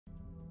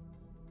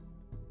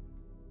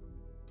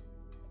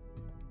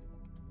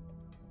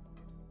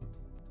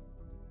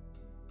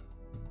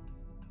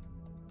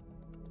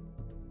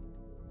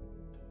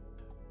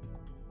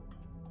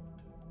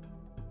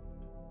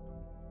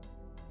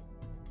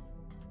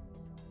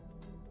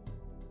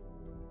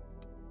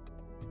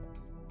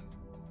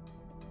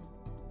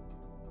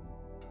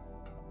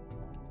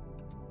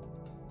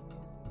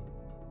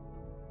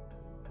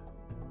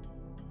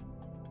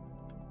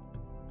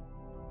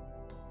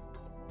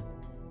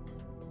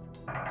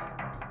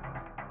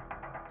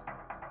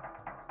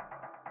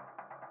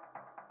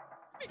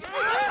Get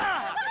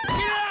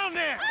down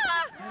there!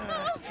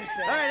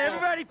 All right,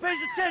 everybody pays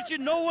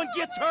attention. No one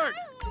gets hurt.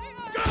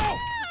 Go!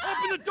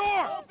 Open the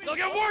door! They'll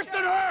get worse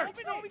than hurt!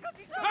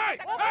 Hey!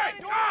 Hey!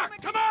 Ah!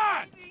 Come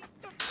on!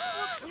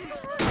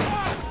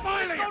 Ah,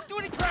 finally! Don't do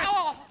any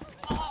crap!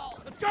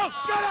 Let's go!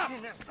 Shut up!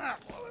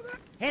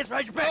 Hands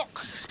behind your back.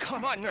 Oh,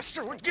 come on,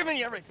 mister. We're giving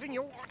you everything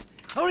you want.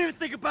 Don't even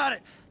think about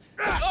it.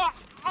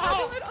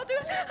 I'll do it, I'll do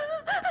it.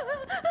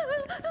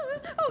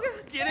 Oh,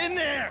 God. Get in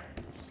there.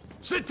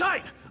 Sit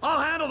tight! I'll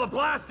handle the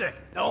plastic!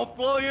 Don't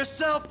blow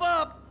yourself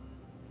up.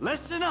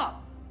 Listen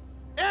up.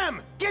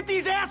 M! Get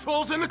these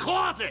assholes in the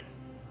closet!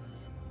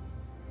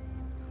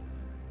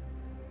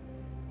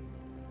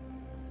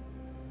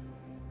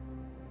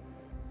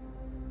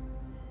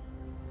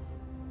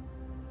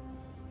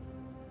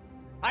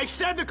 I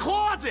said the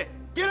closet!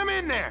 Get them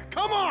in there!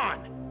 Come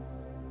on!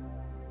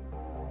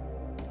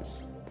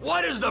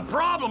 What is the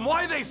problem?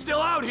 Why are they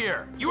still out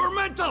here? You were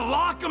meant to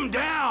lock them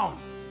down!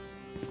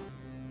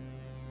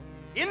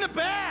 In the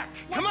back!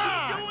 Come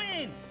on! What's he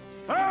doing?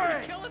 Hurry!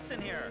 He's gonna kill us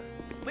in here.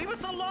 Leave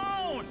us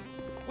alone.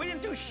 We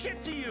didn't do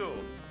shit to you.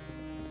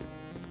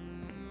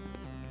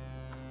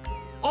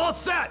 All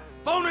set!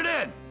 Phone it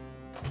in!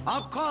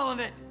 I'm calling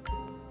it.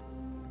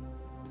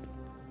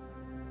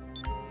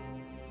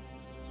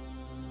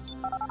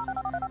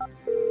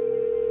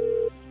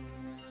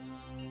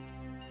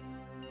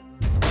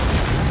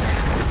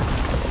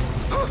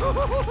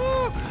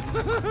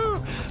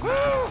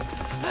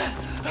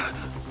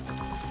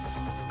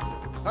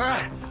 All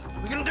right,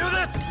 we gonna do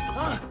this?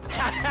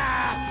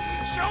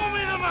 Show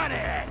me the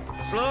money!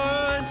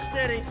 Slow and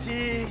steady,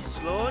 T.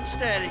 Slow and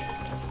steady.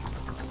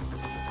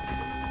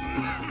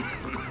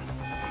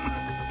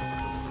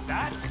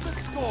 That's the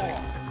score.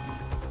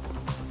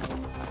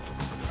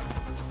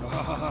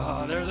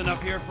 Oh, there's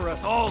enough here for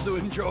us all to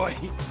enjoy.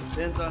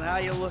 Depends on how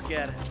you look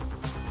at it.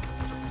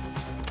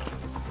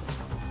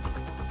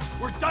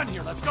 We're done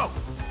here, let's go.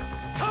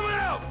 Coming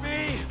out, B!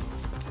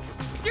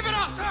 Give it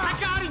up! I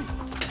got him!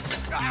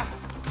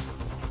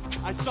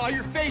 I saw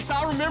your face.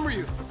 I'll remember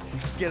you.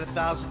 Get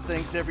 1,000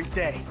 things every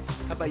day.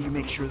 How about you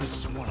make sure this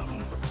is one of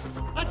them?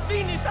 I've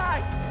seen his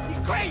eyes. He's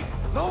crazy.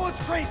 No one's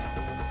crazy.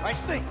 I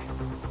think.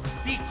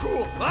 Be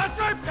cool. That's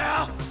right,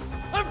 pal!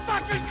 I'm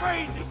fucking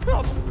crazy!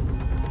 Fuck!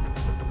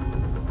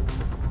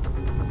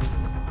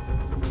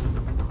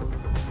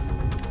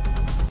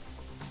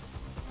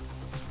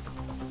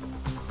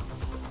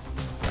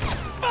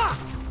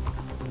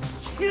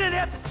 You didn't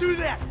have to do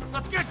that.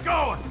 Let's get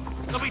going!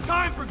 There'll be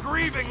time for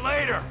grieving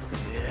later!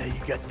 Yeah,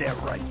 you got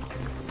that right.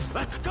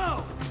 Let's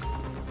go.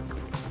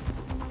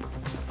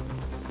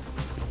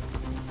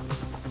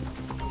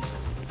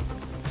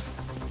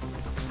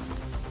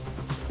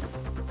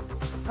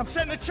 I'm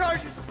setting the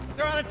charges.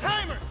 They're on a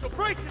timer, so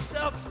brace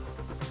yourselves.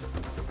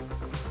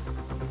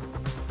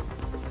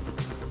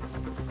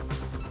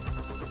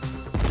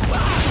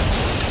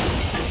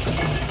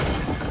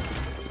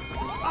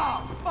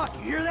 Oh, fuck,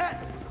 you hear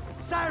that?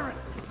 Sirens.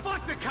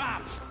 Fuck the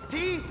cops!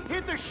 T,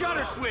 hit the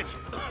shutter switch!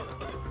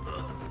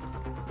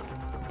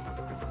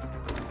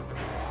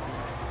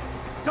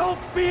 Don't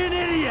be an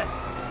idiot.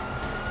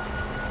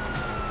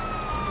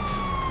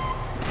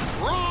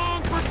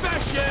 Wrong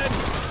profession!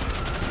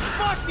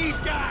 Fuck these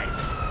guys!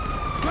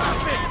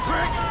 Drop it,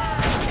 prick.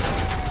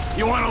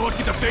 You want to look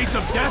at the face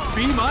of death?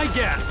 Be my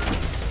guest!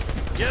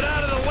 Get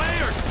out of the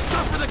way or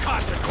suffer the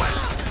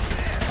consequence!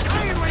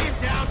 I can lay it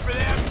down for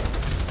them!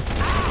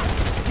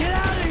 Get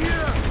out of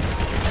here.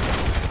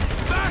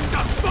 Back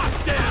the fuck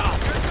down!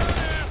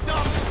 The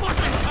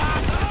fucking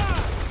cops!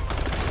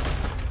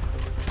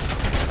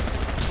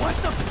 What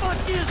the fuck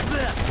is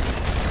this?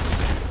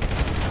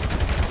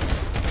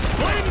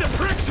 Blame the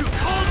pricks who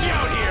called you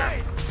out here!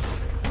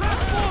 Press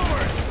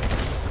forward.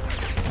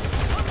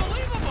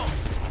 Unbelievable!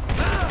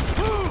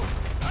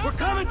 We're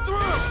coming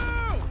through.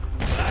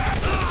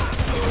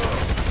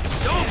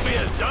 Don't be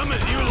as dumb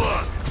as you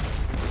look!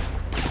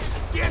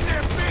 Get in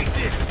their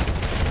faces!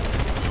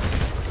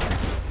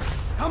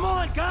 Come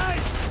on,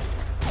 guys.